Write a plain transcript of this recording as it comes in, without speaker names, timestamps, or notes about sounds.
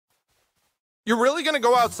You're really gonna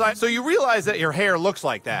go outside? So you realize that your hair looks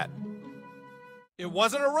like that. It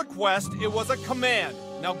wasn't a request, it was a command.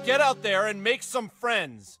 Now get out there and make some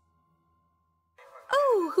friends.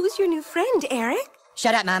 Oh, who's your new friend, Eric?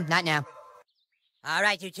 Shut up, Mom. Not now. All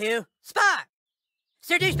right, you two. Spar!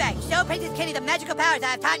 Sir Douchebag, show Princess Kitty the magical powers I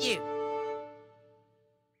have taught you.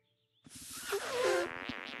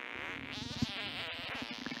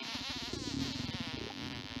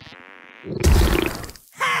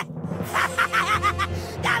 Ha!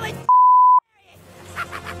 That was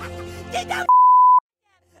Did that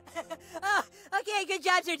Oh, okay, good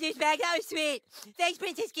job, Sir Douchebag. That was sweet. Thanks,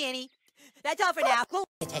 Princess Kitty. That's all for now.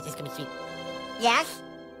 This is gonna be sweet. Yes?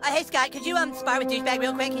 Hey, Scott, could you, spar with Douchebag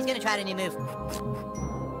real quick? He's gonna try a new move.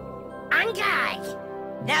 On guard!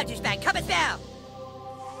 Now, Douchebag, come us down!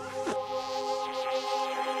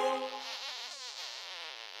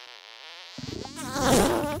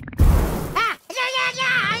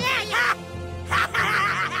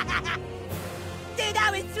 Dude,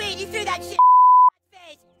 that was sweet! You threw that shit in my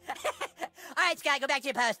face! Alright, Scott, go back to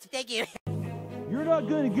your post. Thank you. You're not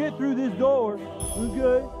gonna get through this door,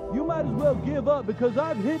 okay? You might as well give up because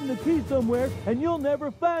I've hidden the key somewhere and you'll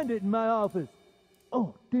never find it in my office.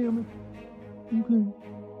 Oh, damn it. Okay.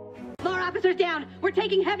 More officers down. We're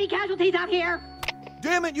taking heavy casualties out here.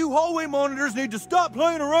 Damn it, you hallway monitors need to stop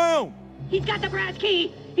playing around. He's got the brass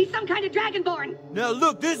key. He's some kind of dragonborn. Now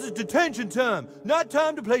look, this is detention time, not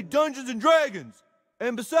time to play Dungeons and Dragons.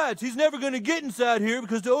 And besides, he's never gonna get inside here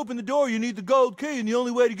because to open the door you need the gold key, and the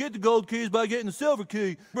only way to get the gold key is by getting the silver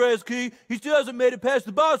key. Brass key, he still hasn't made it past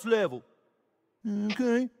the boss level.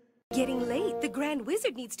 Okay. Getting late. The Grand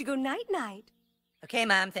Wizard needs to go night-night. Okay,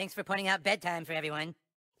 Mom, thanks for pointing out bedtime for everyone.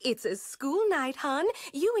 It's a school night, hon.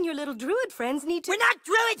 You and your little druid friends need to— We're not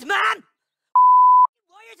druids, Mom!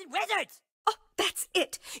 Warriors and wizards! Oh, that's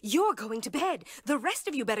it. You're going to bed. The rest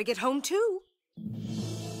of you better get home, too.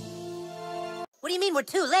 What do you mean we're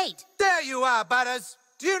too late? There you are, Butters.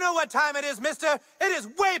 Do you know what time it is, mister? It is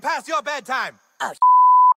way past your bedtime. Oh,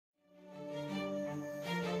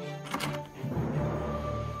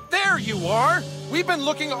 There you are. We've been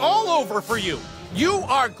looking all over for you. You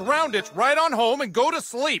are grounded. Right on home and go to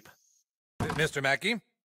sleep. Mr. Mackey,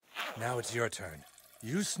 now it's your turn.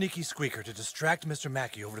 Use Sneaky Squeaker to distract Mr.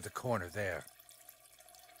 Mackey over to the corner there.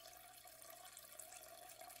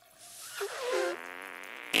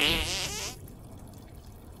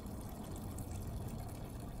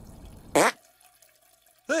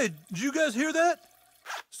 Hey, did you guys hear that?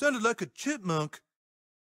 Sounded like a chipmunk.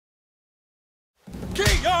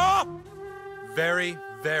 Kia! Very,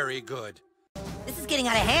 very good. this is getting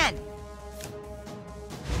out of hand.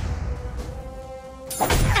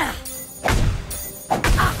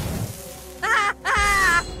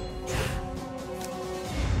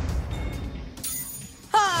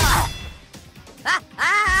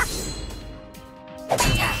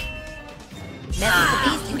 Mess with the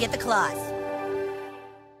beast, you get the claws.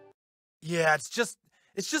 Yeah, it's just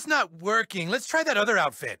not working. Let's try that other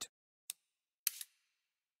outfit.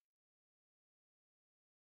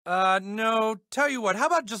 No, tell you what, how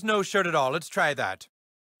about just no shirt at all? Let's try that.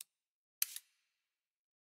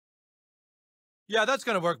 Yeah, that's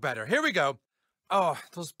gonna work better. Here we go. Oh,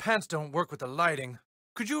 those pants don't work with the lighting.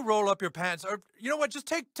 Could you roll up your pants? Or, you know what, just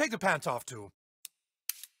take the pants off, too.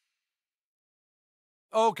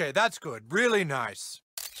 Okay, that's good. Really nice.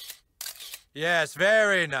 Yes,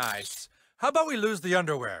 very nice. How about we lose the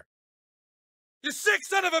underwear? You sick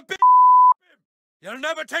son of a bitch! You'll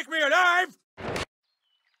never take me alive!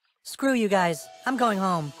 Screw you guys. I'm going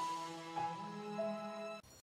home.